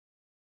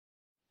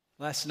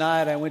Last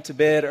night I went to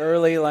bed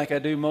early like I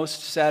do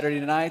most Saturday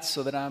nights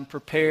so that I'm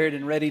prepared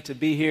and ready to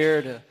be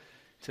here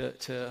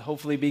to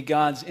hopefully be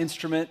God's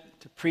instrument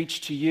to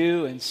preach to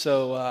you. And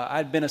so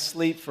I'd been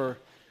asleep for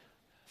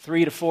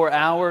 3 to 4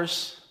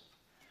 hours,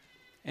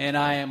 and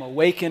I am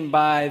awakened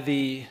by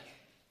the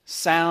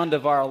sound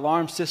of our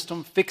alarm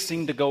system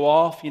fixing to go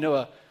off. You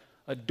know,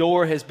 a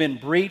door has been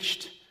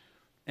breached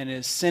and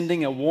is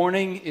sending a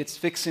warning. It's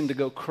fixing to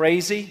go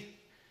crazy.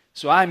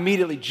 So I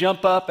immediately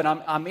jump up, and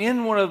I'm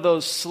in one of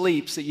those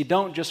sleeps that you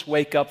don't just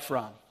wake up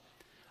from.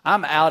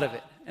 I'm out of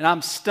it, and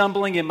I'm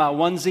stumbling in my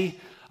onesie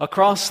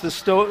across the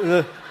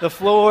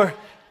floor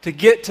to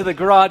get to the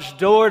garage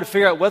door to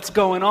figure out what's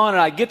going on.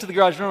 And I get to the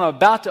garage door, and I'm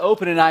about to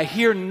open it, and I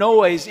hear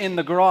noise in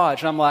the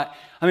garage.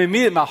 And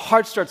immediately my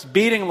heart starts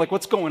beating. I'm like,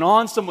 what's going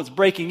on? Someone's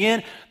breaking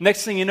in.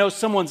 Next thing you know,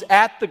 someone's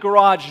at the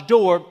garage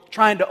door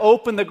trying to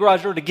open the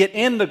garage door to get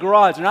in the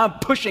garage. And I'm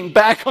pushing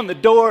back on the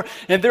door,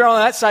 and they're on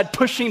that side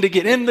pushing to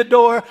get in the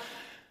door.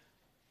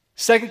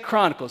 2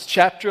 Chronicles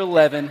chapter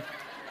 11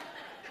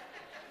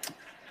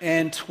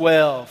 and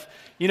 12.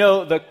 You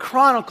know, the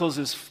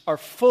Chronicles are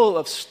full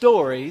of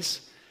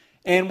stories,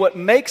 and what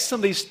makes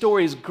some of these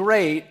stories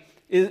great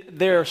is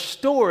they're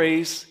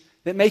stories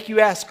that make you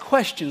ask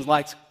questions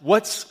like,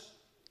 what's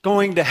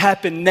going to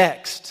happen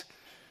next?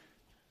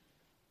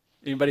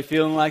 Anybody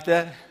feeling like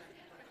that?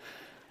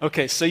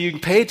 Okay, so you can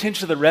pay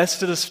attention to the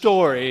rest of the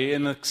story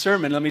in the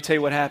sermon. Let me tell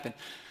you what happened.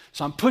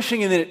 So I'm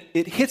pushing, and then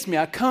it hits me.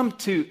 I come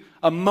to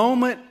a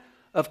moment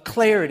of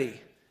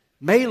clarity.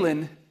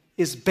 Malin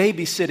is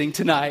babysitting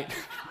tonight.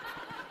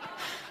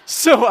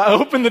 So I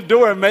open the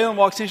door, and Malin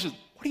walks in. She says,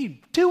 "What are you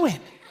doing?"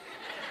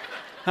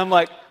 I'm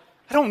like,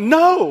 "I don't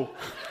know.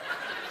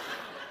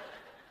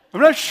 I'm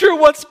not sure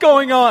what's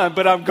going on,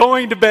 but I'm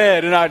going to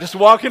bed." And I just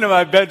walk into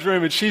my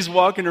bedroom, and she's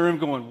walking in the room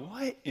going,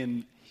 "What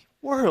in the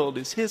world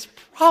is his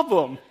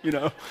problem?" You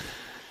know.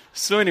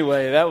 So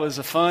anyway, that was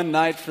a fun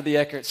night for the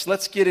Eckerts.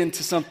 Let's get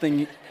into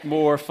something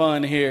more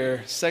fun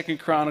here. 2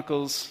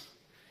 Chronicles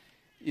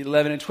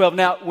 11 and 12.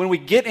 Now, when we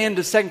get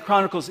into 2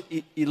 Chronicles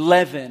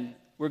 11,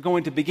 we're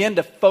going to begin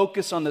to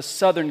focus on the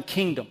southern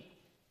kingdom.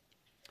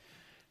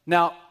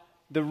 Now,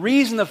 the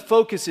reason the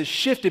focus is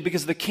shifted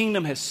because the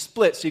kingdom has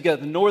split. So you've got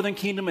the northern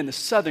kingdom and the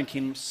southern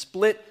kingdom,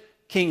 split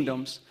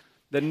kingdoms.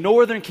 The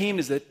northern kingdom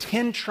is the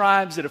 10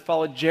 tribes that have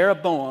followed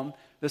Jeroboam.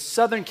 The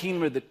southern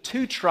kingdom are the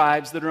 2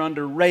 tribes that are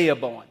under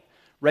Rehoboam.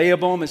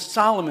 Rehoboam is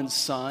Solomon's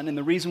son, and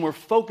the reason we're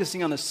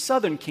focusing on the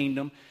southern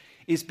kingdom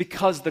is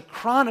because the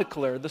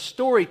chronicler, the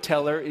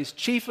storyteller, is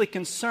chiefly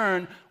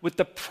concerned with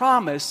the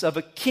promise of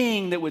a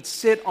king that would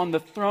sit on the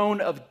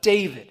throne of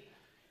David.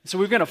 So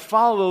we're going to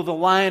follow the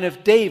line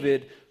of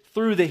David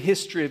through the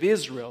history of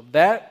Israel.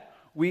 That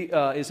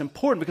is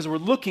important because we're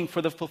looking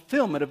for the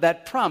fulfillment of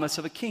that promise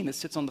of a king that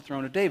sits on the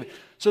throne of David.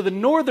 So the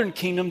northern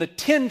kingdom, the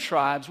 10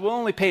 tribes, we'll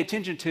only pay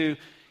attention to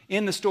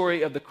in the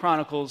story of the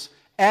Chronicles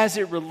as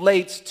it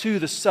relates to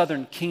the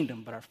southern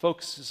kingdom. But our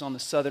focus is on the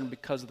southern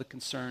because of the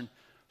concern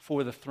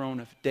for the throne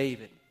of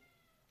David.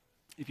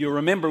 If you'll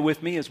remember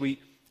with me, as we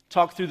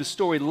talked through the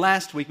story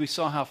last week, we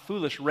saw how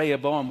foolish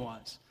Rehoboam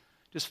was.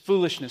 Just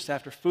foolishness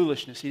after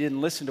foolishness. He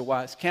didn't listen to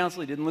wise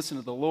counsel. He didn't listen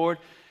to the Lord.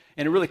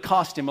 And it really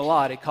cost him a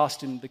lot. It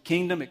cost him the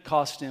kingdom. It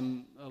cost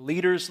him a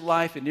leader's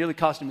life. It nearly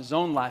cost him his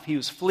own life. He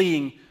was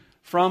fleeing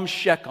from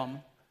Shechem,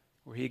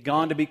 where he had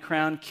gone to be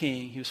crowned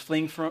king. He was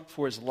fleeing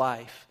for his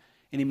life.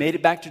 And he made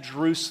it back to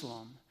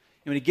Jerusalem.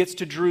 And when he gets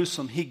to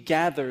Jerusalem, he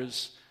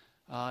gathers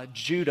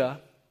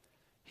Judah.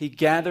 He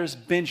gathers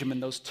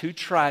Benjamin, those 2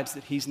 tribes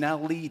that he's now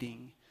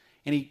leading.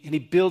 And he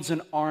builds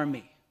an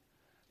army.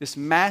 This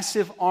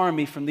massive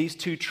army from these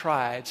 2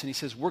 tribes. And he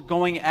says, we're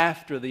going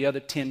after the other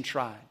 10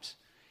 tribes.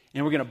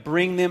 And we're going to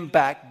bring them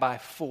back by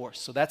force.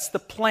 So that's the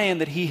plan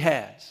that he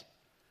has.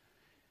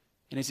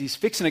 And as he's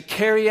fixing to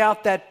carry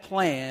out that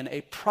plan,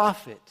 a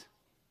prophet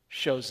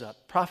shows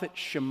up, Prophet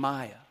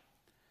Shemaiah.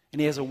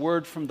 And he has a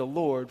word from the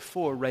Lord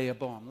for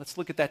Rehoboam. Let's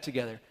look at that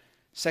together.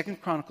 2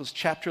 Chronicles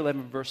chapter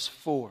 11, verse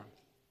 4.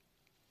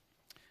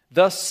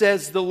 Thus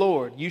says the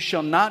Lord, you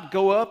shall not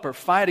go up or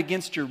fight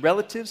against your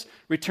relatives.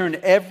 Return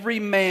every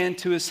man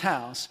to his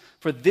house,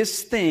 for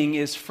this thing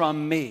is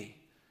from me.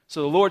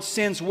 So the Lord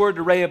sends word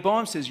to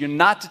Rehoboam, says, you're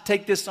not to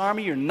take this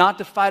army, you're not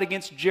to fight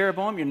against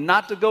Jeroboam, you're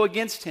not to go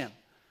against him,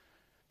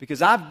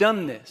 because I've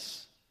done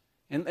this.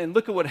 And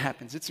look at what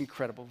happens. It's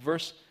incredible.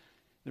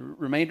 The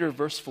remainder of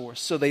verse 4.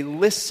 So they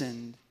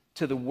listened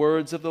to the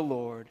words of the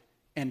Lord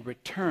and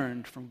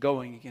returned from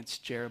going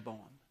against Jeroboam.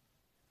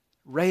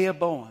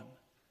 Rehoboam,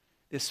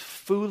 this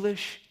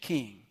foolish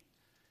king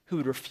who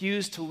would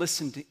refuse to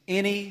listen to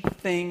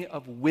anything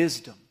of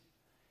wisdom,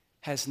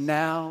 has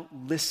now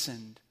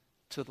listened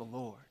to the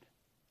Lord.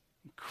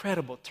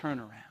 Incredible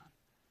turnaround.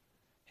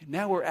 And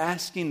now we're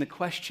asking the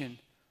question,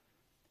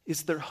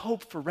 is there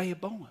hope for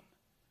Rehoboam?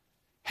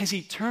 Has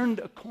he turned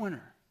a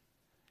corner?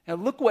 Now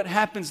look what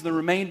happens in the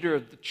remainder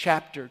of the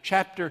chapter.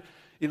 Chapter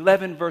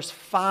 11, verse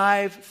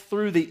 5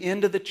 through the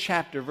end of the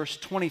chapter, verse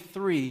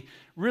 23,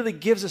 really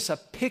gives us a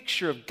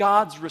picture of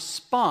God's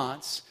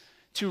response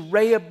to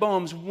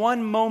Rehoboam's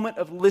one moment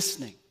of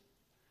listening.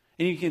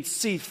 And you can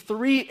see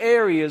three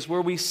areas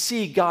where we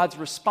see God's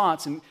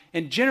response.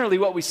 And generally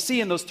what we see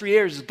in those three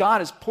areas is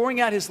God is pouring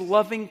out his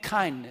loving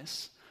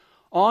kindness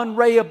on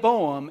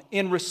Rehoboam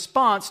in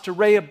response to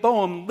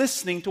Rehoboam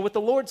listening to what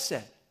the Lord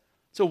said.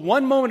 So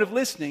one moment of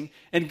listening,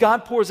 and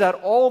God pours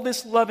out all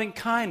this loving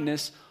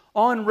kindness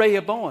on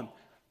Rehoboam.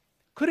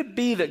 Could it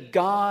be that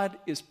God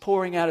is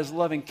pouring out his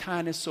loving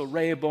kindness so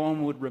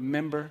Rehoboam would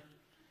remember?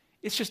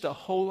 It's just a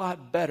whole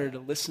lot better to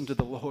listen to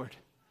the Lord.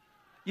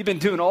 You've been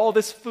doing all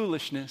this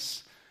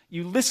foolishness.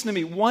 You listen to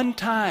me one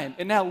time,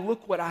 and now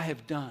look what I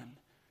have done.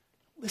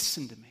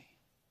 Listen to me.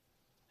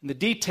 And the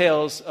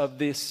details of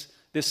this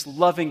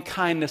loving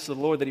kindness of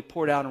the Lord that he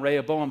poured out on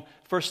Rehoboam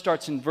first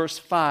starts in verse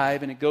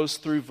 5, and it goes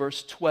through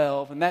verse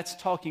 12. And that's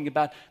talking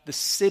about the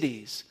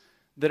cities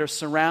that are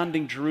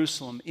surrounding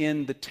Jerusalem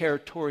in the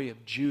territory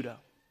of Judah.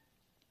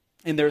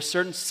 And there are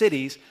certain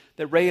cities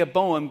that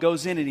Rehoboam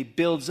goes in and he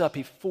builds up,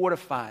 he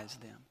fortifies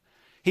them.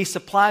 He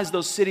supplies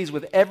those cities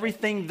with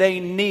everything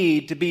they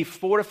need to be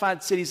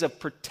fortified cities of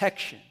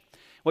protection.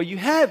 What you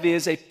have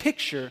is a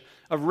picture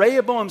of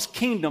Rehoboam's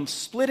kingdom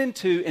split in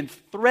two and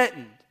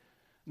threatened.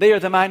 They are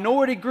the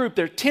minority group.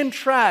 They're 10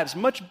 tribes,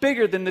 much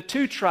bigger than the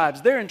 2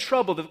 tribes. They're in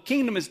trouble. The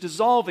kingdom is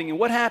dissolving. And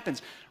what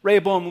happens?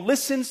 Rehoboam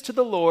listens to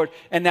the Lord,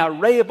 and now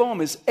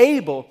Rehoboam is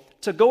able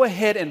to go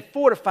ahead and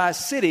fortify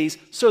cities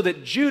so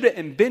that Judah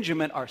and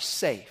Benjamin are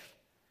safe.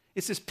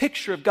 It's this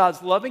picture of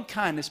God's loving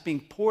kindness being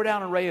poured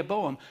out on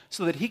Rehoboam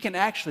so that he can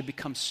actually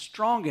become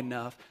strong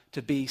enough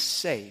to be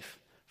safe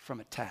from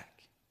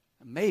attack.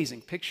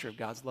 Amazing picture of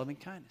God's loving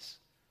kindness.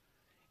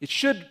 It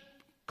should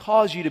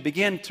cause you to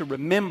begin to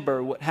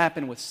remember what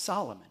happened with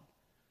Solomon.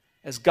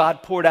 As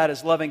God poured out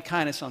his loving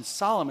kindness on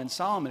Solomon,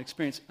 Solomon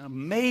experienced an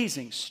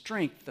amazing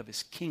strength of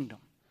his kingdom.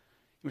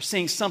 We're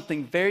seeing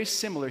something very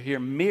similar here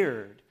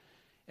mirrored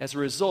as a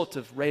result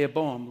of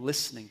Rehoboam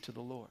listening to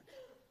the Lord.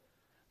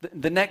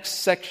 The next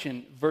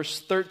section, verse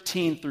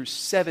 13 through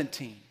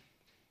 17,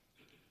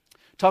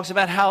 talks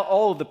about how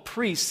all of the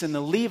priests and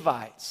the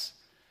Levites,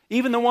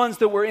 even the ones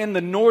that were in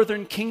the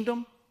northern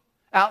kingdom,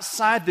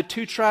 outside the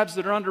 2 tribes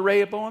that are under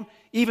Rehoboam,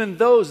 even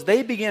those,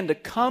 they began to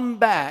come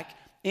back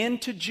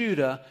into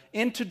Judah,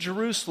 into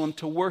Jerusalem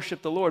to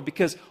worship the Lord.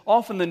 Because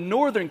often the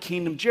northern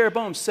kingdom,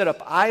 Jeroboam set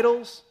up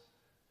idols.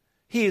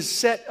 He has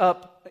set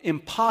up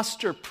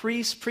imposter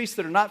priests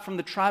that are not from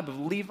the tribe of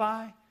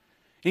Levi.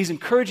 And he's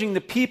encouraging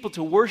the people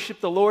to worship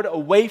the Lord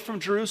away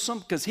from Jerusalem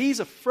because he's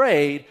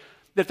afraid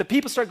that if the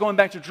people start going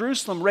back to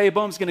Jerusalem,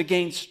 Rehoboam's going to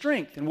gain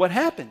strength. And what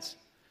happens?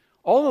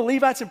 All the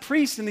Levites and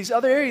priests in these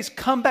other areas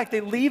come back. They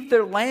leave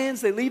their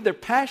lands, they leave their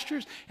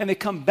pastures, and they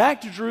come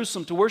back to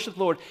Jerusalem to worship the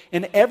Lord.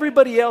 And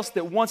everybody else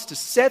that wants to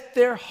set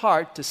their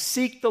heart to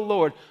seek the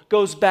Lord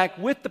goes back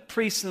with the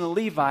priests and the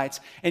Levites.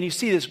 And you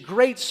see this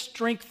great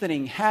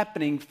strengthening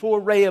happening for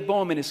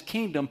Rehoboam and his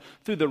kingdom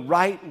through the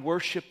right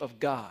worship of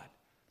God.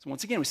 So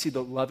once again, we see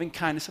the loving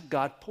kindness of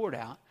God poured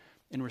out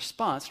in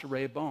response to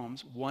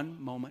Rehoboam's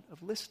one moment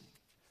of listening.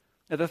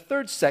 Now, the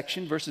third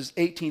section, verses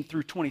 18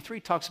 through 23,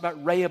 talks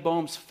about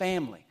Rehoboam's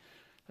family.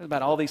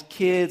 About all these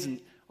kids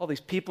and all these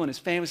people in his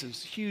family. It's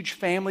this huge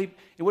family.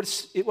 And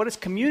what it's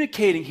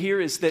communicating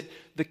here is that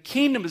the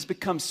kingdom has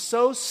become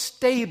so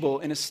stable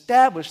and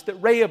established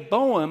that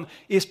Rehoboam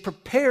is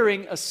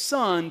preparing a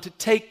son to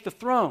take the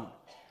throne.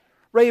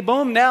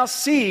 Rehoboam now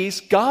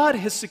sees God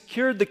has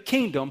secured the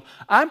kingdom.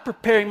 I'm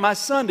preparing my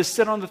son to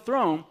sit on the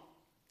throne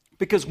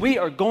because we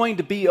are going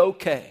to be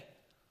okay.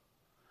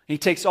 He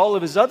takes all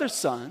of his other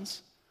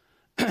sons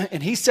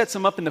and he sets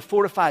them up in the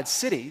fortified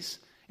cities,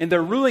 and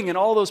they're ruling in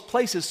all those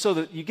places so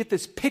that you get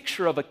this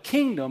picture of a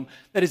kingdom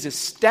that is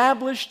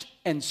established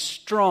and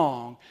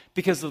strong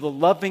because of the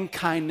loving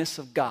kindness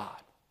of God.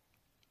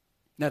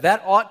 Now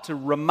that ought to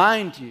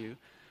remind you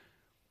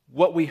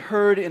what we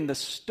heard in the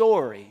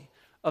story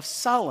of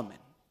Solomon.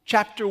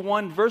 Chapter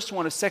 1, verse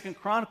 1 of 2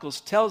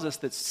 Chronicles tells us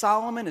that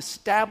Solomon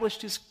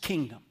established his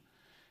kingdom.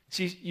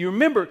 See, you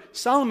remember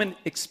Solomon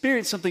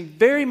experienced something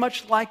very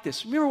much like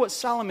this. Remember what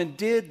Solomon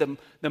did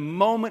the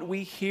moment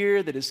we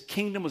hear that his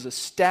kingdom was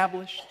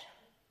established?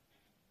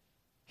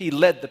 He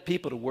led the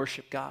people to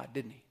worship God,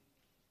 didn't he?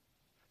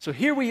 So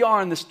here we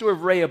are in the story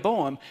of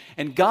Rehoboam,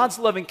 and God's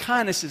loving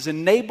kindness has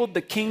enabled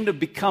the kingdom to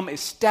become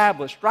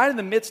established right in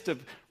the midst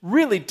of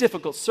really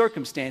difficult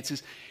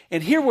circumstances.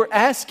 And here we're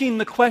asking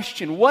the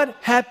question, what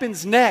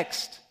happens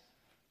next?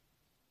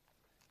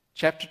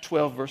 Chapter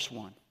 12, verse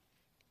 1.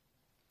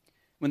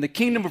 When the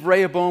kingdom of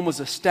Rehoboam was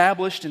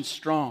established and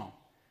strong,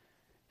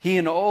 he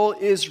and all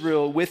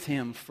Israel with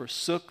him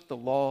forsook the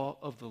law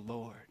of the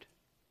Lord.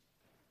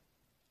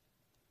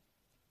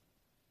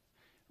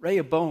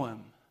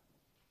 Rehoboam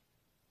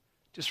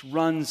just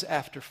runs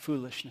after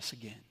foolishness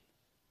again.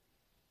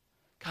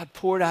 God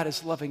poured out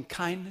his loving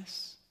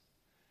kindness,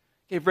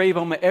 gave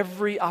Rehoboam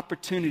every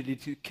opportunity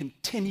to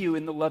continue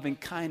in the loving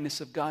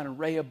kindness of God, and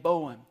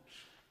Rehoboam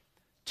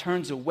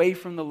turns away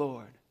from the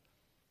Lord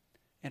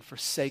and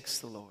forsakes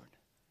the Lord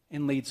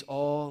and leads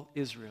all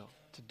Israel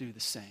to do the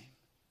same.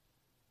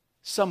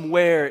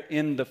 Somewhere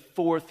in the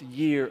 4th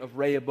year of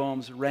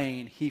Rehoboam's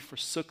reign, he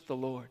forsook the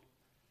Lord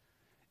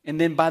And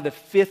then by the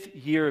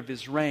 5th year of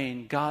his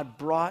reign, God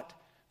brought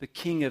the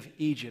king of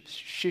Egypt,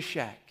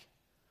 Shishak,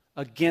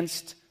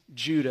 against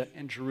Judah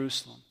and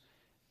Jerusalem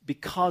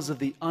because of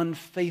the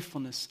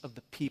unfaithfulness of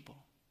the people.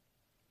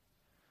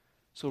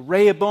 So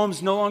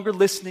Rehoboam's no longer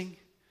listening.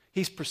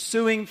 He's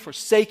pursuing,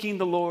 forsaking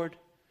the Lord.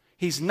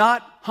 He's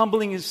not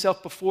humbling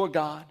himself before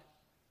God.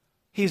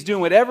 He's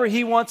doing whatever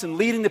he wants and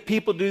leading the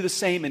people to do the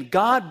same. And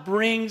God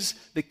brings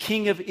the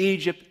king of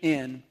Egypt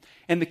in.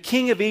 And the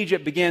king of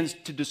Egypt begins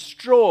to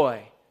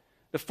destroy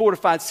the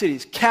fortified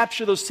cities,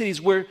 capture those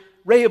cities where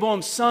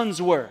Rehoboam's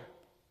sons were.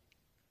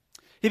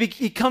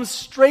 He comes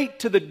straight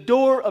to the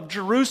door of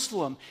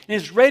Jerusalem and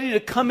is ready to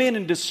come in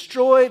and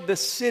destroy the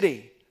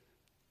city.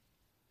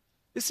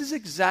 This is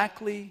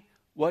exactly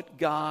what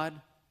God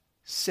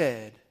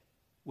said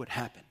would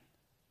happen.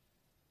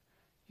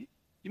 You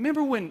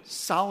remember when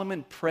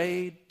Solomon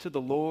prayed to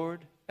the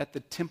Lord at the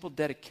temple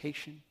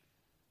dedication?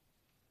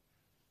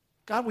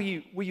 God, will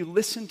you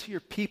listen to your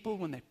people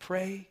when they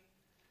pray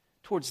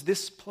towards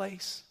this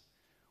place?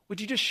 Would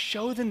you just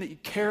show them that you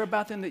care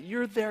about them, that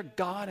you're their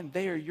God and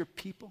they are your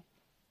people?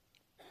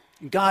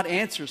 And God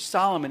answers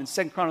Solomon in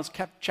 2 Chronicles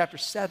chapter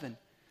 7.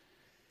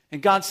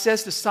 And God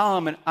says to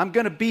Solomon, I'm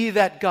going to be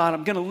that God.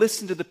 I'm going to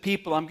listen to the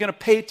people. I'm going to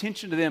pay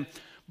attention to them.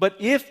 But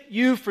if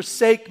you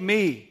forsake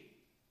me,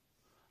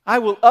 I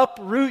will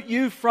uproot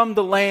you from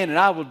the land and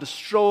I will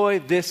destroy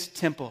this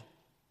temple.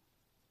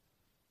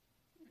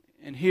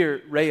 And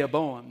here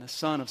Rehoboam, the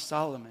son of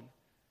Solomon,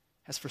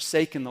 has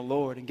forsaken the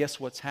Lord. And guess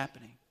what's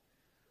happening?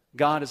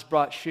 God has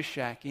brought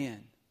Shishak in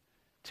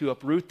to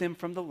uproot them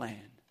from the land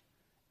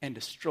and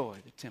destroy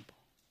the temple.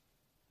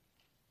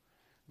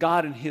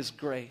 God in his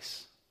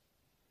grace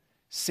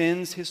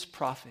sends his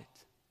prophet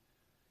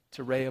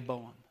to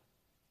Rehoboam.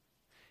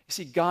 You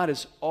see, God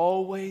is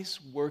always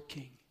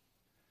working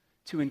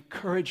to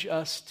encourage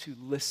us to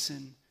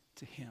listen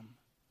to him.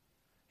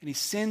 And he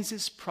sends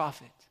his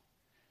prophet.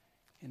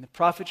 And the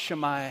prophet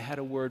Shemaiah had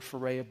a word for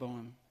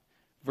Rehoboam.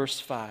 Verse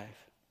 5.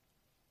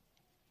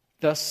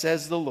 Thus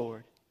says the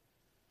Lord,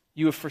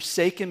 you have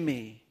forsaken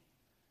me,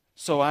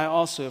 so I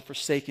also have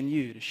forsaken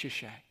you to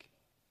Shishak.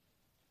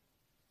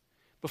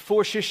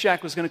 Before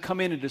Shishak was going to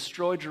come in and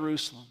destroy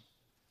Jerusalem,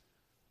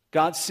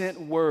 God sent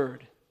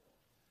word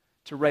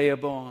to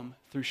Rehoboam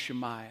through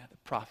Shemaiah, the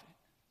prophet.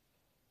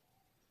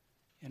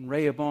 And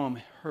Rehoboam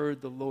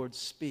heard the Lord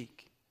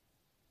speak,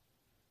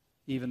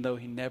 even though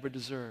he never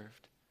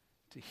deserved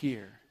to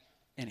hear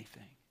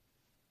anything.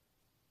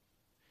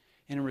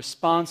 And in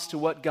response to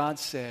what God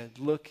said,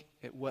 look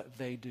at what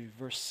they do.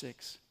 Verse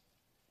 6.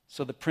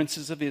 So the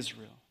princes of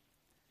Israel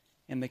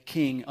and the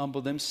king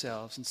humbled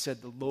themselves and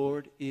said, the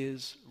Lord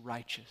is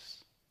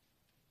righteous.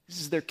 This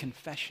is their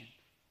confession.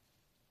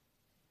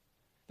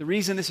 The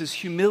reason this is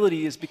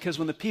humility is because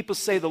when the people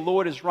say the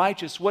Lord is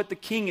righteous, what the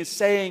king is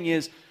saying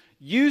is,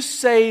 you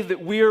say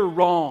that we're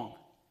wrong,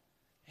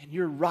 and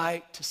you're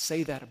right to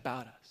say that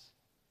about us.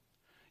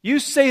 You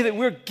say that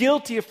we're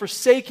guilty of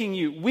forsaking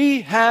you.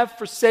 We have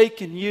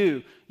forsaken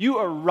you. You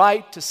are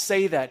right to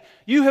say that.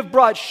 You have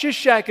brought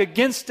Shishak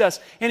against us,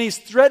 and he's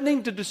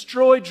threatening to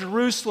destroy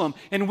Jerusalem.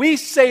 And we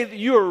say that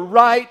you are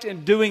right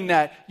in doing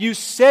that. You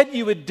said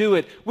you would do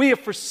it. We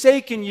have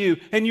forsaken you,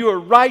 and you are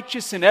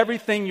righteous in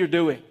everything you're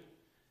doing.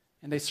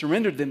 And they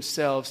surrendered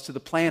themselves to the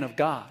plan of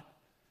God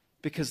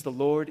because the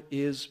Lord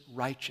is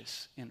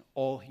righteous in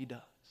all he does.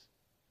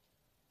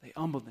 They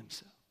humbled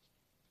themselves.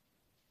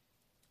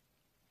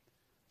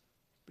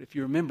 But if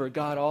you remember,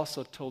 God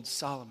also told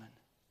Solomon,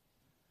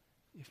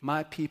 if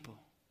my people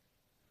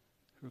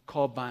who are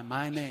called by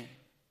my name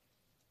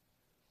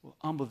will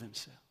humble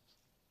themselves,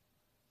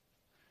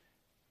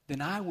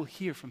 then I will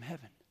hear from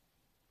heaven.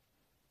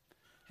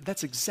 And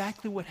that's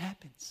exactly what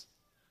happens.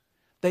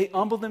 They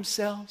humble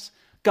themselves,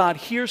 God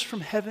hears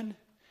from heaven,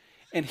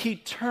 and he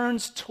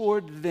turns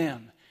toward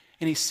them,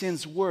 and he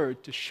sends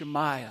word to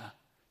Shemaiah,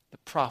 the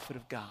prophet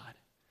of God.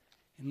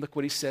 And look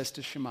what he says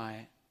to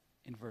Shemaiah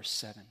in verse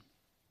 7.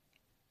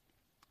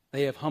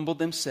 They have humbled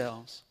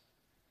themselves,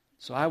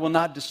 so I will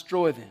not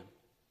destroy them,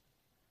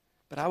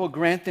 but I will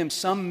grant them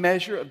some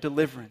measure of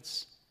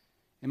deliverance.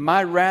 And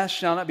my wrath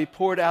shall not be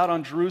poured out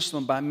on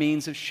Jerusalem by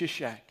means of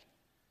Shishak,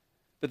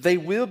 but they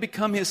will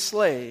become his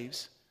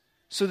slaves,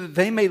 so that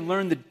they may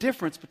learn the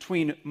difference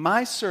between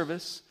my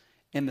service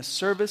and the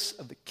service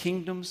of the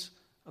kingdoms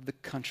of the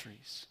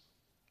countries.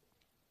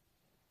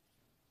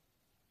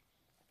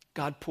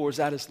 God pours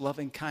out his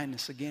loving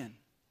kindness again.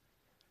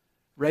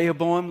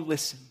 Rehoboam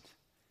listened.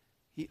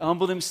 He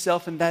humbled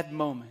himself in that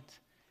moment,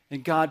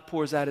 and God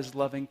pours out his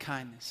loving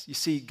kindness. You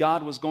see,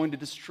 God was going to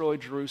destroy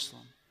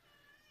Jerusalem,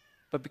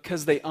 but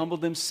because they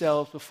humbled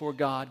themselves before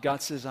God,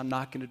 God says, I'm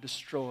not going to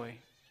destroy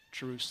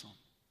Jerusalem.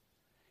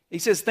 He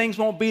says things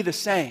won't be the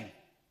same.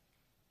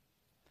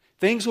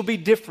 Things will be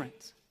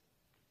different.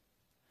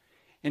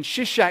 And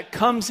Shishak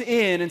comes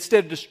in,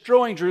 instead of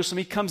destroying Jerusalem,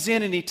 he comes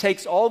in and he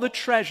takes all the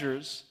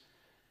treasures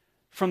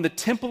from the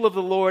temple of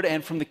the Lord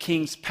and from the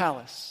king's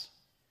palace.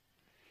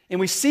 And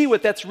we see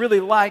what that's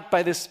really like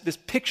by this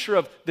picture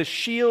of the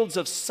shields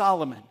of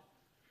Solomon.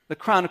 The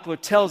chronicler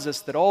tells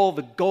us that all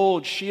the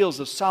gold shields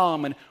of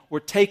Solomon were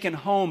taken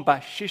home by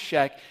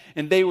Shishak,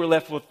 and they were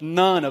left with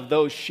none of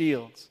those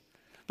shields.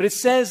 But it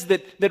says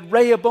that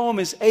Rehoboam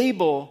is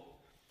able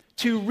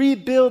to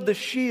rebuild the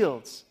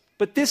shields,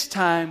 but this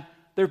time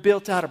they're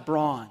built out of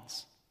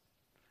bronze.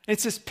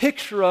 It's this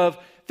picture of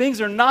things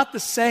are not the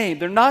same.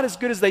 They're not as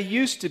good as they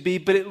used to be,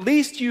 but at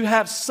least you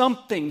have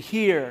something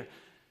here.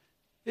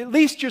 At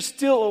least you're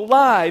still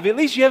alive. At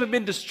least you haven't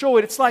been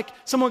destroyed. It's like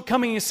someone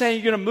coming and saying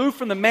you're going to move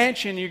from the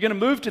mansion, you're going to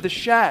move to the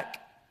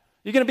shack.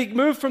 You're going to be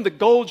moved from the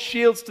gold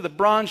shields to the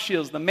bronze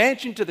shields, the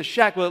mansion to the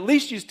shack. Well, at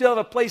least you still have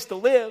a place to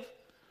live.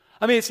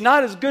 I mean, it's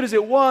not as good as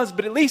it was,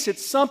 but at least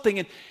it's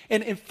something.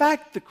 And in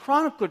fact, the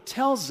chronicler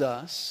tells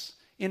us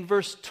in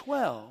verse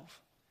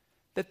 12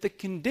 that the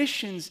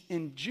conditions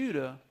in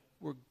Judah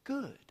were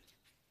good.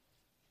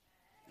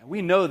 And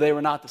we know they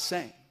were not the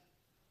same.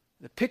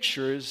 The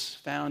picture is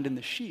found in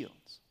the shields.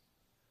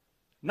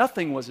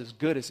 Nothing was as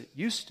good as it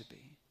used to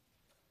be.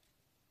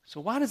 So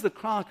why does the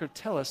chronicler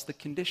tell us the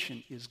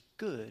condition is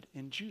good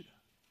in Judah?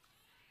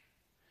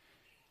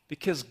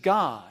 Because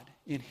God,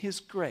 in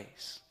His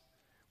grace,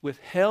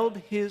 withheld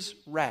His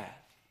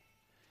wrath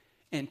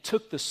and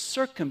took the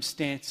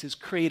circumstances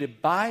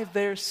created by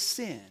their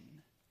sin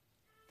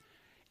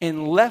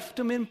and left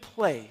them in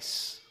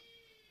place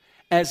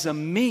as a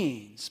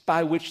means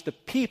by which the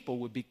people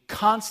would be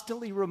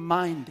constantly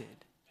reminded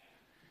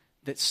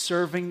that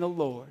serving the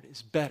Lord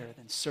is better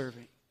than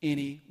serving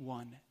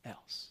anyone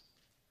else.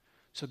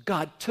 So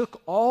God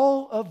took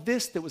all of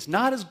this that was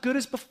not as good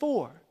as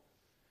before,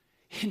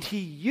 and He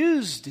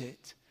used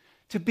it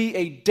to be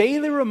a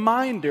daily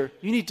reminder,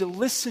 you need to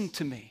listen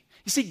to me.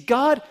 You see,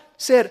 God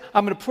said,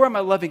 I'm going to pour out my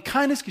loving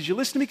kindness because you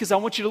listen to me, because I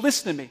want you to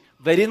listen to me.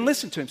 They didn't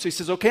listen to Him. So He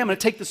says, okay, I'm going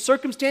to take the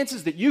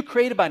circumstances that you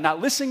created by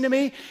not listening to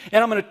me,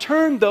 and I'm going to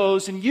turn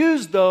those and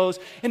use those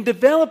and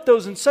develop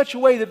those in such a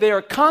way that they are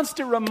a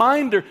constant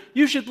reminder,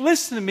 you should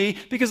listen to me,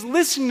 because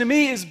listening to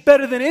me is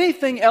better than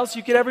anything else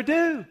you could ever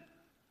do.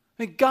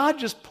 I mean, God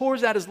just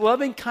pours out His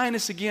loving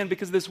kindness again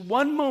because of this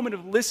one moment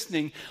of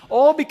listening,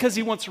 all because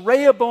He wants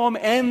Rehoboam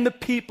and the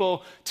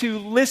people to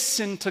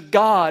listen to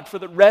God for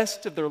the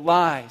rest of their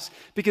lives,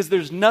 because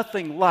there's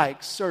nothing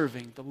like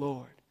serving the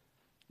Lord.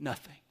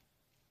 Nothing.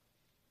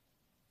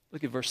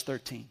 Look at verse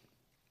 13.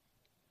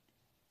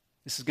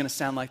 This is going to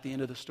sound like the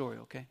end of the story,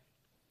 okay?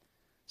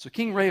 So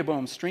King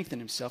Rehoboam strengthened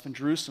himself in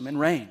Jerusalem and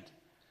reigned.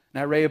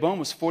 Now Rehoboam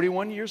was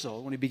 41 years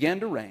old when he began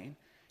to reign.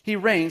 He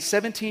reigned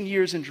 17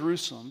 years in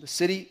Jerusalem, the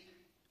city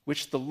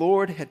which the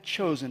Lord had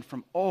chosen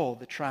from all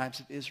the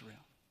tribes of Israel.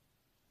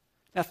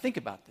 Now think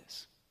about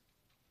this.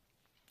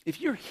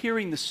 If you're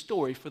hearing the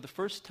story for the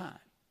first time,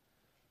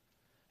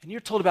 and you're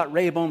told about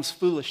Rehoboam's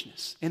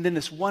foolishness, and then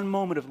this one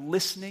moment of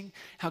listening,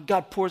 how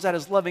God pours out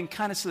His loving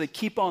kindness, so they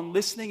keep on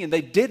listening, and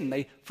they didn't.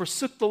 They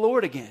forsook the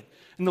Lord again.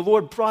 And the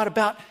Lord brought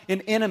about an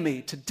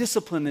enemy to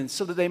discipline them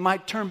so that they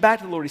might turn back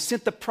to the Lord. He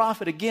sent the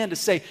prophet again to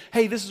say,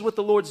 hey, this is what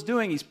the Lord's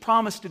doing. He's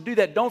promised to do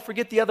that. Don't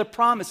forget the other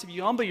promise. If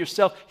you humble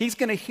yourself, He's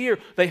going to hear.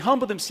 They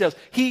humble themselves.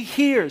 He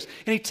hears.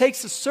 And He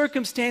takes the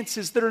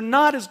circumstances that are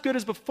not as good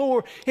as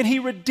before, and He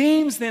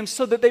redeems them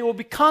so that they will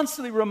be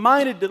constantly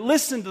reminded to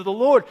listen to the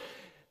Lord.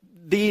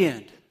 The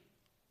end.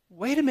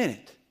 Wait a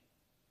minute.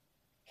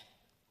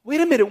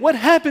 What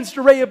happens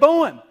to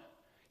Rehoboam?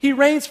 He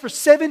reigns for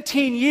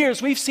 17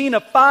 years. We've seen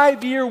a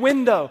 5-year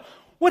window.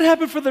 What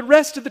happened for the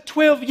rest of the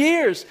 12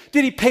 years?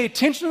 Did he pay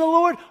attention to the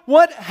Lord?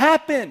 What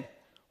happened?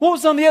 What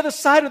was on the other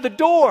side of the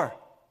door?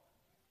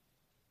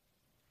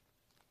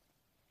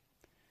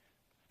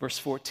 Verse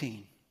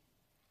 14.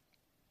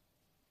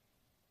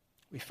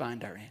 We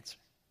find our answer.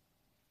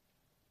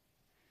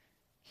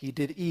 He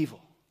did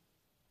evil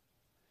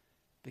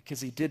because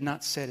he did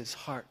not set his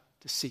heart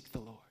to seek the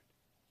Lord.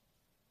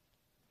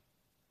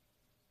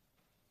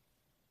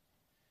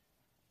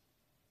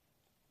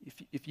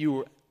 If you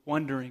were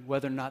wondering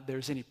whether or not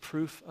there's any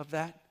proof of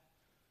that,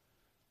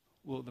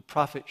 well, the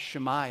prophet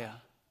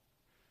Shemaiah,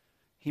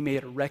 he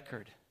made a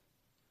record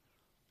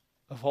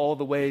of all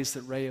the ways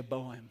that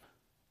Rehoboam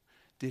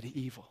did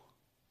evil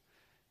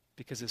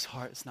because his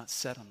heart is not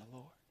set on the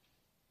Lord.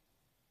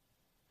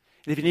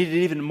 And if you needed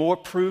even more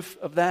proof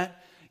of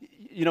that,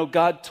 you know,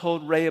 God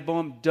told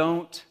Rehoboam,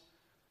 don't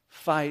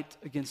fight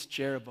against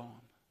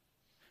Jeroboam.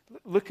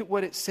 Look at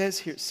what it says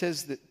here. It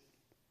says that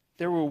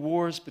there were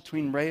wars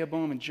between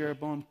Rehoboam and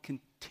Jeroboam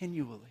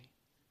continually.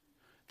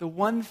 The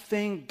one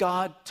thing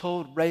God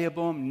told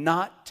Rehoboam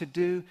not to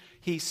do,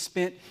 he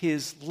spent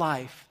his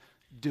life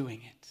doing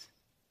it.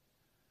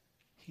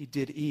 He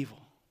did evil.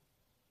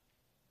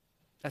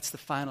 That's the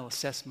final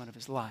assessment of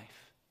his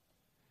life.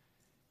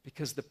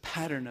 Because the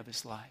pattern of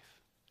his life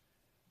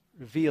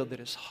revealed that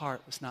his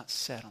heart was not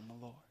set on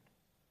the Lord.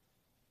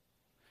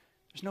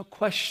 There's no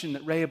question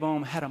that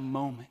Rehoboam had a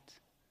moment.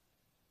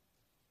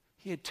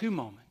 He had two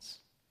moments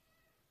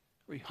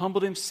where he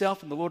humbled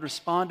himself and the Lord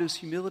responded to his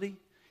humility.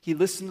 He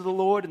listened to the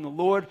Lord and the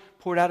Lord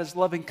poured out His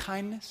loving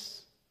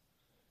kindness.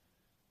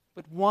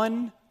 But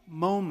one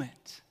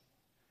moment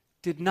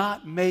did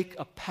not make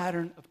a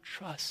pattern of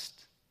trust.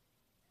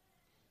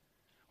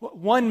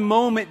 One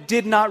moment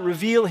did not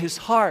reveal his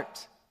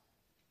heart.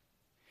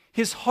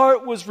 His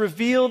heart was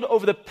revealed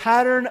over the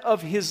pattern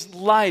of his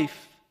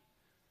life.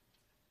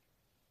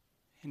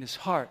 And his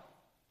heart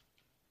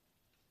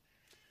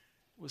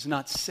was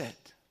not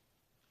set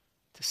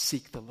to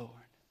seek the Lord.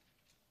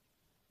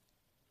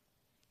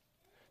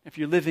 If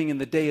you're living in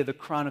the day of the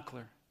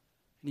chronicler,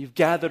 and you've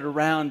gathered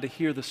around to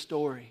hear the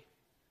story,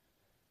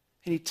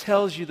 and he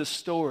tells you the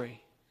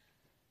story,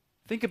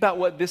 think about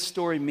what this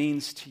story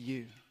means to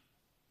you.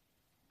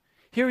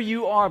 Here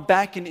you are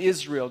back in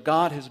Israel.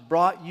 God has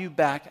brought you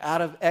back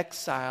out of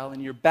exile,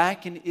 and you're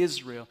back in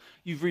Israel.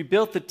 You've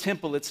rebuilt the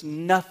temple. It's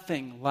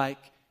nothing like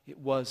it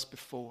was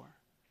before.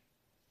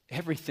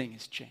 Everything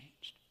has changed.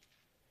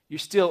 You're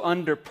still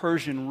under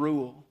Persian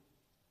rule.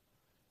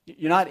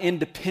 You're not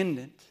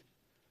independent.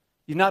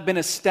 You've not been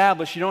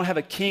established. You don't have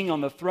a king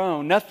on the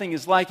throne. Nothing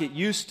is like it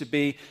used to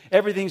be.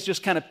 Everything's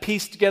just kind of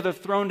pieced together,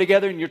 thrown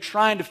together, and you're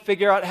trying to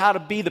figure out how to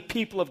be the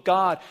people of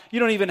God. You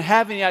don't even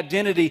have any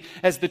identity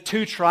as the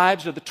 2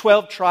 tribes or the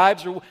 12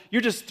 tribes.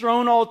 You're just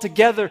thrown all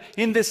together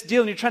in this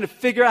deal, and you're trying to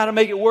figure out how to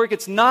make it work.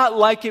 It's not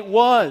like it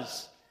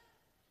was.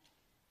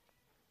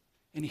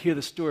 And you hear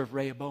the story of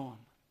Rehoboam.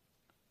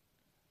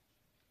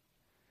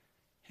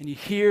 And you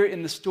hear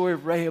in the story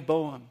of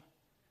Rehoboam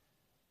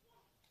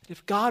that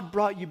if God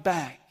brought you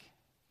back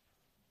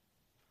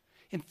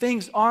and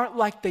things aren't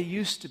like they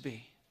used to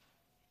be,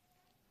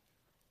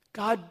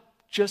 God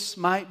just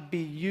might be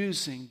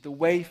using the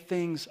way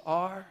things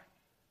are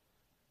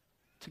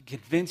to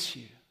convince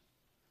you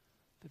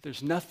that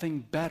there's nothing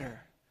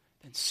better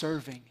than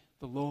serving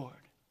the Lord.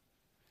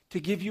 To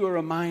give you a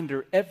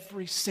reminder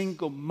every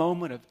single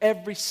moment of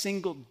every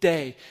single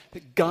day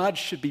that God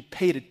should be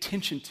paid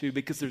attention to,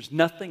 because there's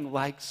nothing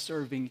like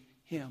serving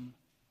Him.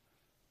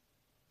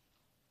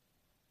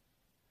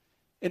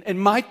 And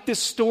might this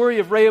story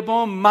of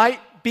Rehoboam might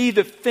be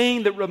the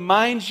thing that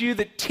reminds you,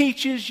 that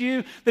teaches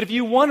you, that if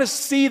you want to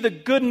see the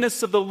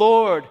goodness of the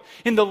Lord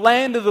in the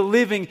land of the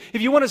living,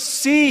 if you want to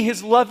see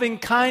His loving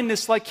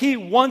kindness like He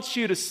wants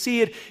you to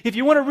see it, if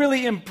you want to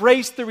really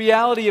embrace the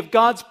reality of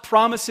God's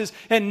promises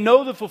and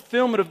know the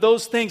fulfillment of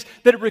those things,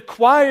 that it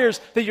requires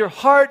that your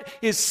heart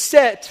is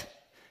set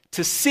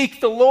to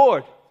seek the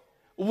Lord.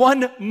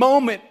 One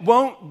moment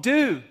won't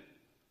do.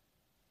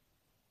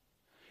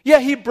 Yeah,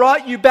 He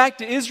brought you back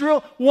to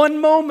Israel. One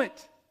moment.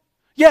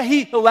 Yeah,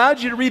 He allowed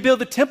you to rebuild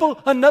the temple.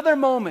 Another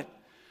moment.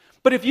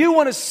 But if you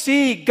want to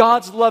see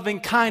God's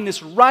loving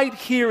kindness right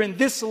here in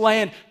this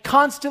land,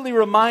 constantly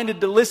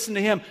reminded to listen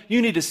to Him,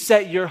 you need to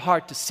set your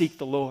heart to seek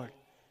the Lord.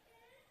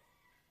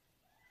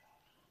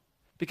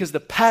 Because the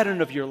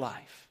pattern of your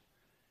life,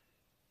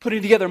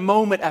 putting together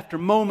moment after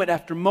moment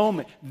after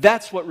moment,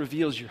 that's what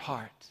reveals your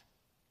heart.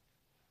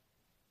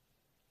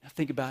 Now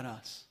think about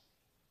us.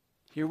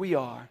 Here we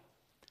are,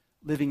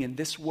 living in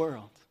this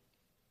world.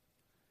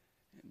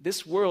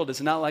 This world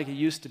is not like it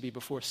used to be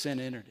before sin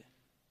entered it.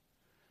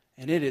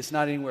 And it is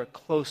not anywhere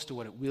close to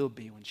what it will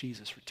be when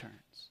Jesus returns.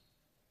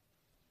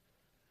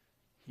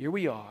 Here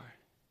we are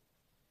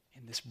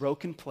in this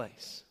broken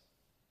place,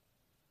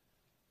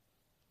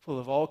 full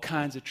of all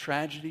kinds of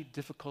tragedy,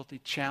 difficulty,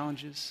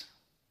 challenges,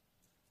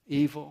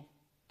 evil,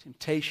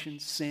 temptation,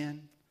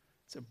 sin.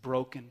 It's a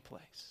broken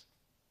place.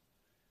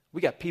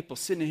 We got people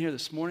sitting in here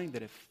this morning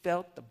that have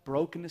felt the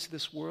brokenness of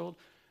this world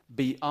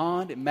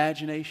beyond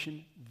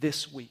imagination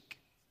this week.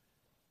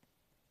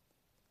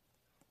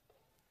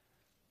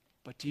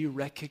 But do you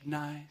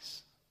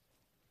recognize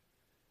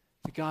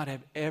that God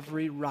had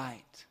every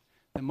right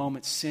the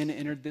moment sin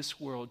entered this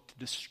world to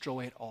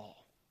destroy it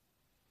all?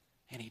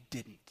 And He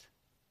didn't.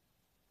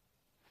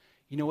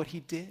 You know what He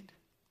did?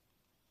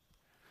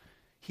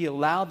 He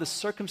allowed the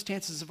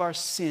circumstances of our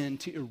sin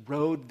to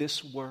erode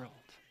this world.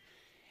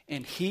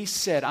 And He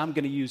said, I'm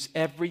going to use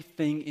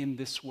everything in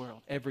this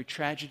world, every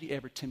tragedy,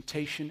 every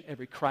temptation,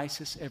 every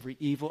crisis, every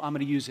evil, I'm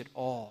going to use it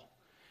all.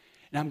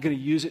 And I'm going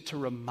to use it to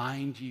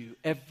remind you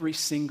every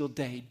single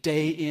day,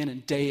 day in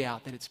and day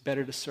out, that it's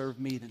better to serve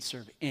me than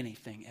serve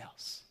anything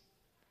else.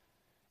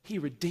 He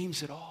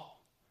redeems it all.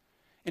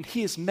 And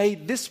He has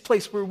made this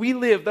place where we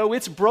live, though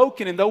it's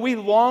broken and though we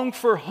long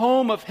for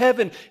home of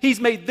heaven, He's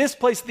made this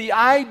place the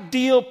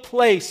ideal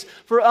place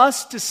for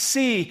us to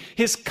see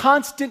His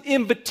constant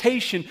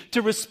invitation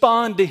to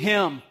respond to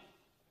Him.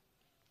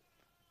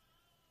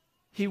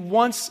 He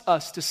wants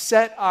us to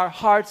set our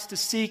hearts to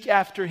seek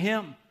after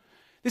Him.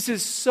 This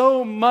is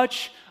so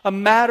much a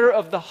matter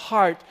of the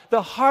heart.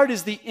 The heart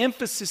is the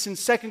emphasis in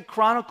 2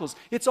 Chronicles.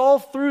 It's all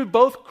through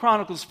both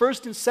Chronicles.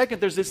 1st and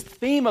 2nd, there's this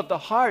theme of the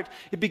heart.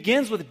 It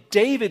begins with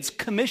David's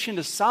commission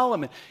to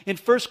Solomon. In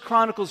 1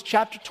 Chronicles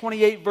chapter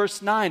 28,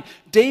 verse 9,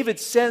 David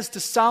says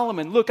to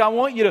Solomon, look, I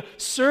want you to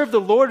serve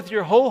the Lord with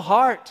your whole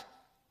heart.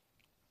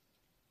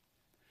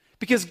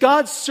 Because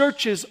God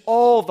searches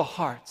all the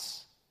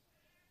hearts.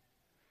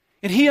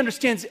 And He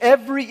understands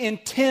every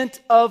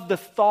intent of the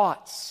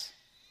thoughts.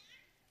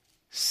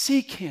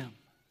 Seek Him,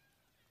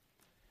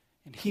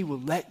 and He will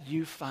let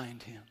you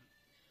find Him.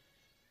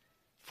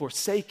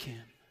 Forsake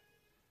Him,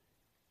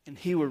 and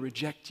He will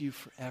reject you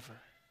forever.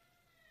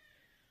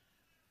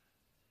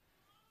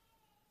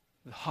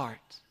 The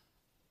heart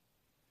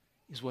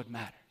is what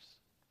matters.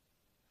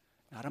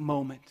 Not a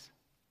moment,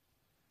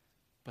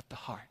 but the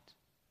heart.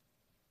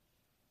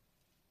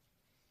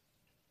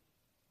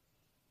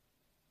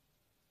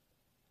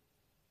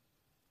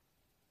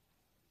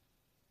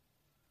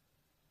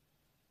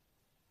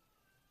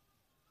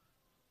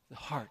 The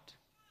heart.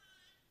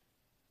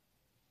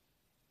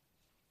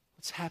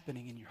 What's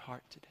happening in your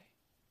heart today?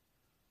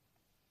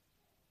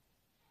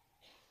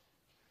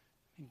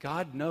 And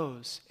God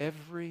knows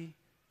every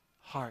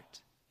heart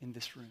in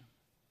this room.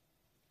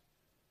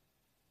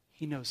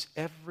 He knows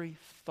every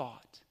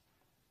thought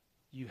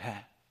you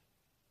have.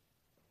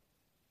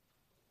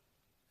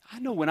 I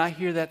know when I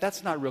hear that,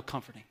 that's not real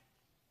comforting.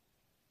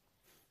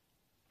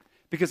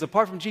 Because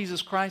apart from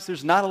Jesus Christ,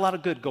 there's not a lot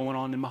of good going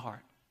on in my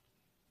heart.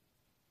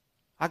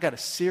 I got a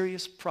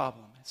serious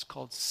problem. It's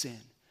called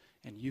sin.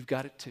 And you've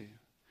got it too.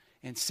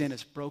 And sin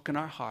has broken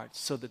our hearts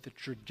so that the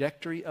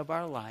trajectory of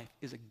our life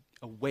is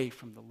away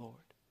from the Lord.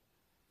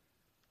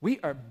 We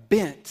are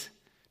bent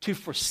to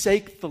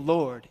forsake the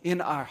Lord in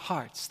our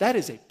hearts. That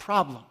is a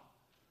problem.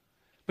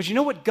 But you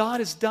know what God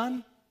has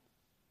done?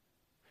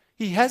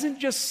 He hasn't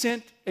just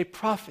sent a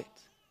prophet.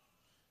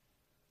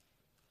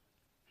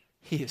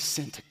 He has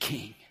sent a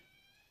king.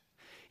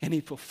 And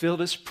he fulfilled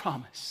his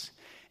promise.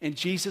 And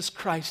Jesus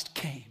Christ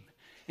came.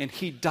 And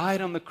he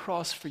died on the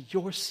cross for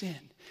your sin.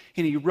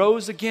 And he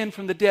rose again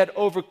from the dead,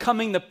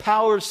 overcoming the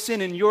power of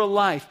sin in your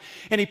life.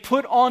 And he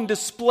put on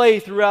display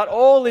throughout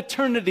all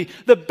eternity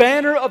the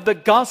banner of the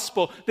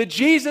gospel that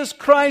Jesus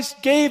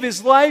Christ gave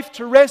his life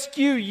to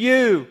rescue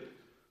you.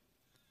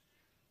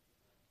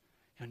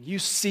 And you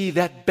see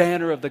that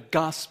banner of the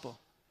gospel.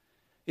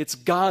 It's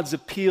God's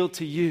appeal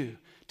to you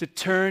to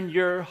turn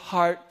your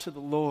heart to the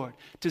Lord,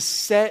 to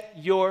set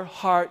your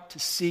heart to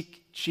seek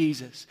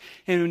Jesus.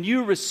 And when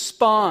you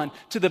respond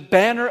to the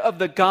banner of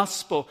the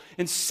gospel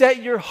and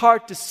set your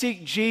heart to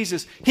seek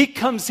Jesus, he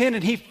comes in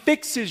and he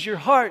fixes your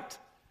heart.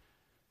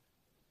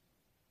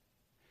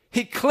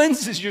 He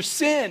cleanses your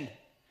sin.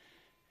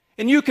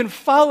 And you can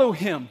follow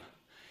him.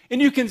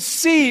 And you can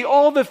see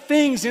all the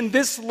things in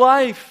this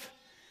life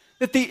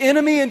that the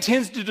enemy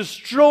intends to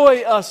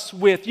destroy us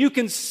with. You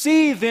can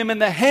see them in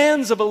the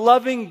hands of a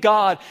loving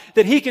God,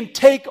 that he can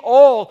take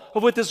all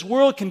of what this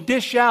world can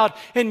dish out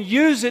and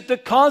use it to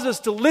cause us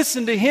to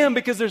listen to him,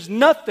 because there's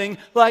nothing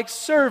like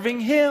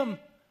serving him.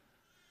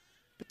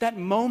 But that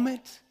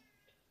moment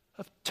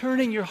of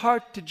turning your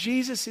heart to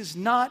Jesus is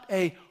not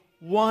a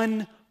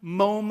one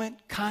moment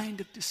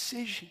kind of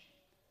decision.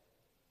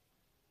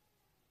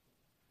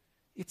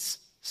 It's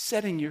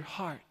setting your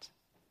heart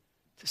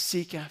to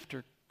seek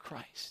after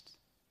Christ.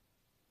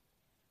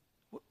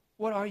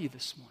 What are you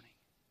this morning?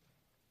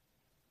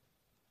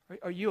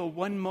 Are you a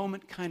one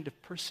moment kind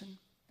of person?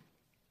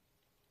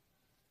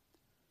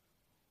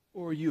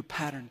 Or are you a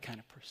pattern kind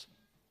of person?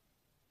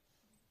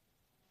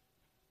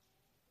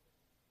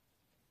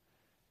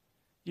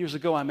 Years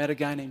ago, I met a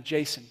guy named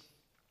Jason.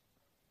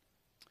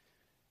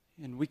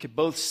 And we could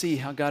both see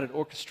how God had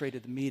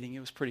orchestrated the meeting. It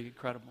was pretty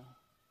incredible.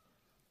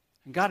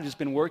 And God had just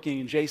been working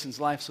in Jason's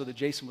life so that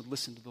Jason would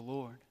listen to the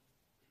Lord.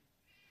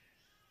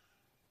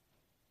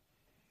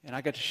 And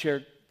I got to share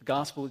the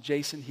gospel with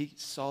Jason. He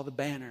saw the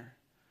banner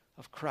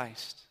of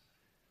Christ.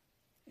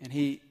 And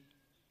he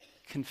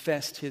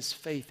confessed his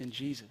faith in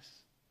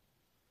Jesus.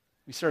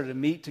 We started to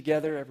meet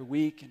together every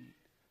week and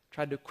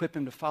tried to equip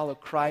him to follow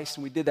Christ.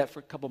 And we did that for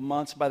a couple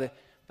months. By the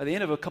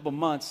end of a couple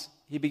months,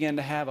 he began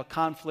to have a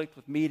conflict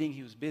with meeting.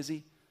 He was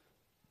busy.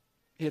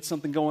 He had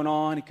something going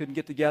on. He couldn't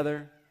get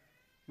together.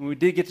 When we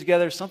did get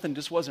together, something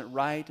just wasn't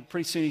right. And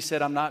pretty soon he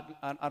said, I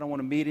don't want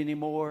to meet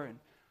anymore. And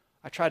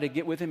I tried to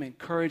get with him,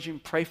 encourage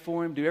him, pray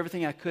for him, do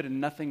everything I could, and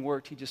nothing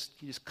worked. He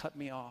just cut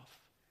me off.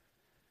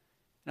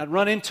 And I'd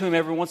run into him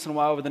every once in a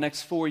while over the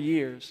next 4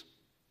 years.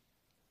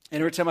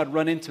 And every time I'd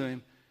run into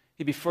him,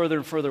 he'd be further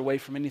and further away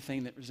from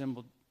anything that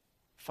resembled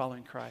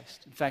following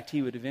Christ. In fact,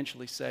 he would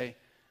eventually say,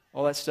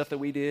 all that stuff that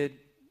we did,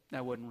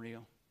 that wasn't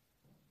real.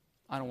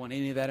 I don't want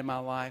any of that in my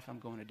life. I'm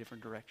going a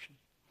different direction.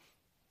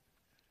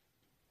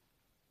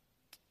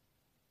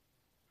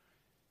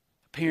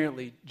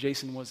 Apparently,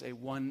 Jason was a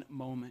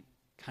one-moment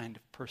kind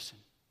of person.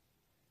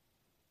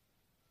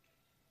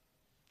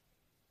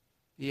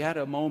 He had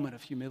a moment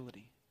of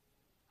humility.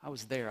 I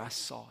was there. I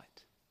saw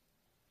it.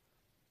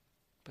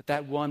 But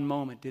that one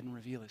moment didn't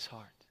reveal his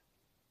heart.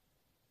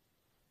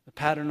 The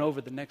pattern over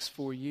the next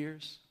 4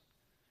 years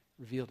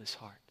revealed his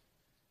heart.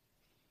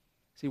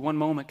 See, one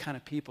moment kind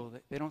of people,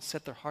 they don't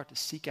set their heart to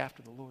seek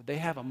after the Lord. They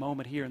have a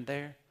moment here and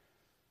there,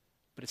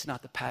 but it's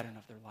not the pattern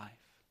of their life.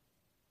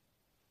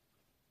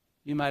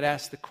 You might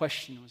ask the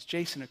question, was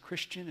Jason a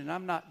Christian? And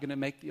I'm not going to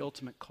make the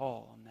ultimate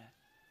call on that.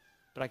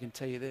 But I can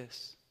tell you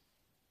this.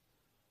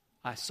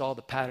 I saw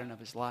the pattern of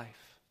his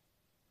life.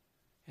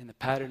 And the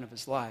pattern of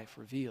his life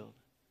revealed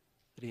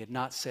that he had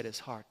not set his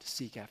heart to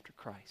seek after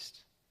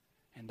Christ.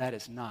 And that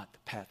is not the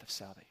path of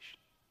salvation.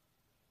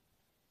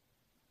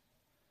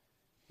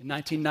 In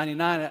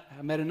 1999,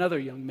 I met another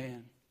young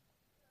man.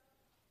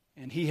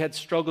 And he had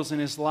struggles in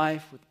his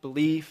life with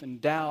belief and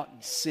doubt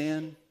and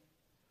sin.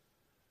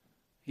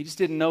 He just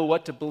didn't know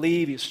what to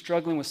believe. He was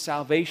struggling with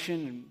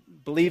salvation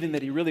and believing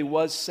that he really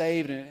was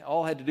saved, and it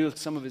all had to do with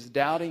some of his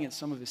doubting and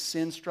some of his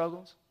sin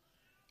struggles.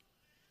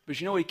 But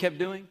you know what he kept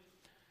doing?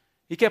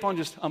 He kept on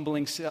just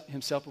humbling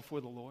himself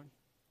before the Lord.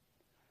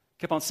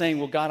 Kept on saying,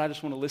 well, God, I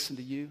just want to listen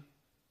to you.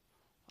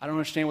 I don't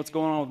understand what's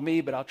going on with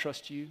me, but I'll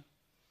trust you.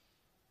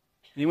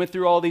 And he went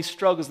through all these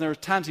struggles, and there were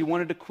times he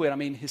wanted to quit. I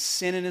mean, his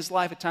sin in his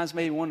life at times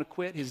made him want to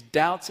quit. His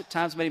doubts at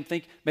times made him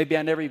think, maybe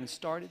I never even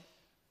started.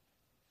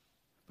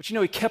 But you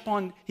know, he kept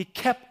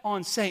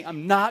on saying,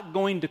 I'm not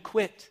going to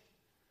quit.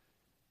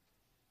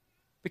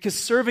 Because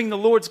serving the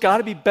Lord's got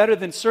to be better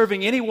than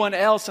serving anyone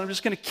else. And I'm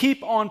just going to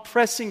keep on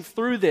pressing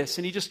through this.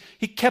 And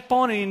he kept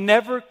on and he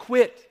never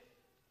quit.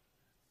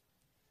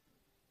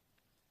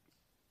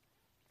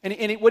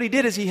 And what he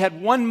did is he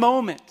had one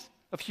moment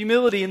of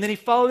humility, and then he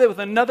followed it with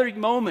another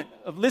moment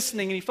of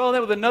listening, and he followed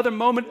that with another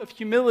moment of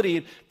humility.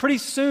 And pretty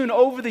soon,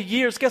 over the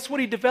years, guess what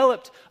he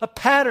developed? A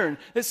pattern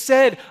that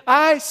said,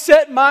 I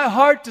set my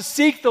heart to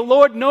seek the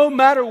Lord no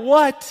matter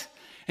what.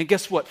 And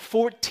guess what?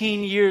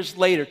 14 years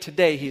later,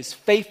 today, he is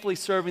faithfully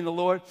serving the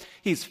Lord.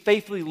 He is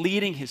faithfully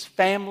leading his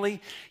family.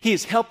 He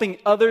is helping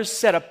others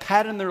set a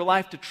pattern in their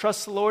life to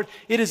trust the Lord.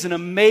 It is an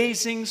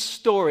amazing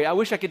story. I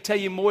wish I could tell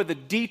you more of the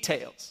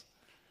details.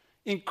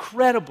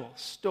 Incredible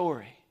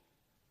story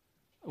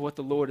of what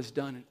the Lord has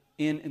done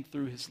in and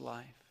through his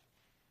life.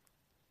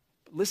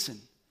 But listen,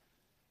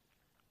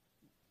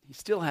 he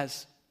still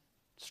has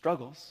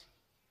struggles.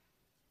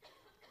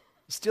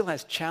 He still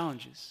has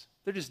challenges.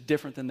 They're just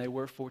different than they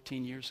were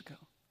 14 years ago.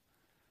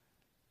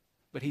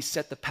 But he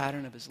set the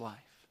pattern of his life.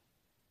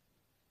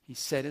 He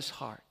set his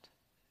heart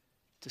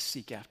to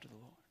seek after the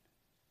Lord.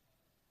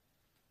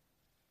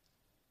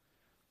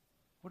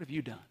 What have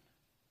you done?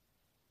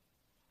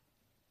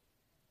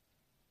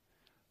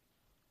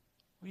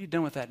 What have you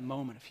done with that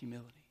moment of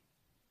humility?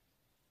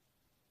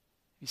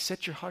 You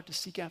set your heart to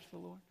seek after the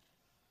Lord?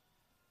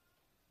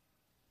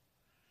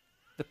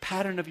 The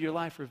pattern of your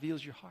life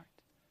reveals your heart.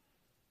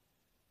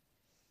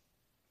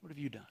 What have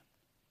you done?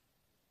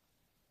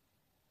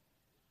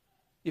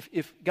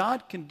 If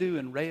God can do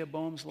in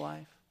Rehoboam's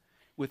life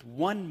with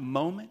one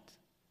moment,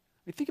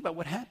 I mean, think about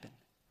what happened.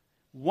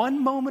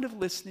 One moment of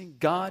listening,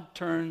 God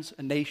turns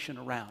a nation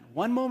around.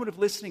 One moment of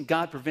listening,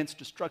 God prevents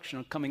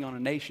destruction coming on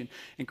a nation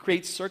and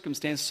creates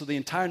circumstances so the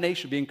entire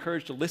nation will be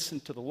encouraged to listen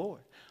to the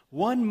Lord.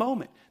 One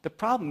moment. The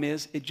problem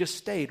is, it just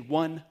stayed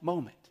one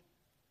moment.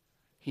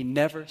 He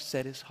never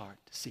set his heart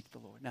to seek the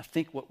Lord. Now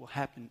think what will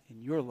happen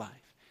in your life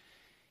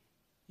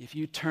if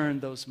you turn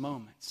those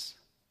moments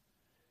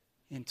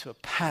into a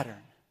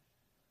pattern,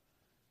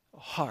 a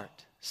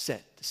heart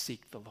set to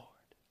seek the Lord.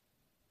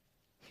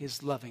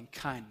 His loving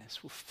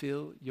kindness will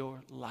fill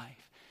your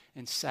life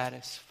and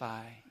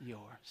satisfy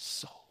your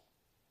soul.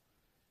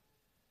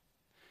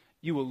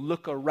 You will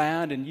look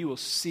around and you will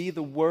see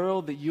the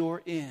world that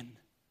you're in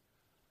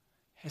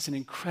as an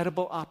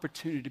incredible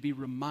opportunity to be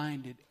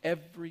reminded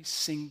every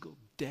single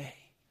day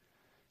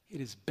it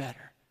is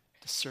better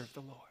to serve the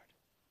Lord.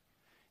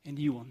 And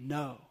you will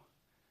know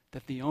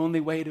that the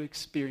only way to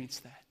experience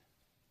that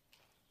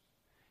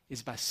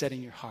is by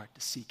setting your heart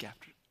to seek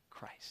after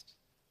Christ.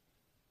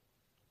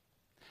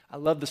 I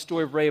love the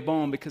story of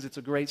Rehoboam because it's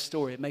a great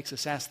story. It makes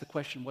us ask the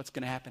question, what's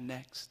going to happen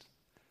next?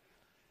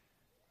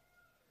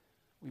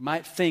 We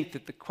might think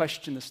that the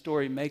question the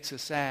story makes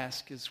us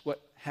ask is what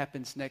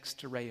happens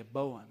next to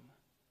Rehoboam.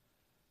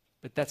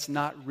 But that's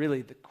not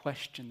really the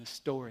question the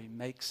story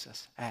makes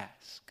us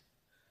ask.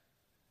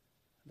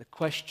 The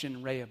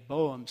question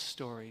Rehoboam's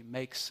story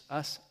makes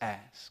us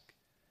ask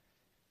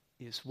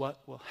is what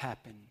will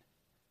happen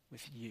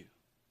with you?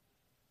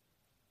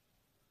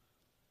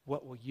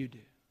 What will you do?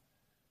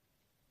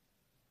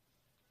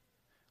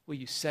 Will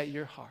you set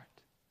your heart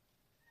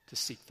to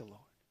seek the Lord?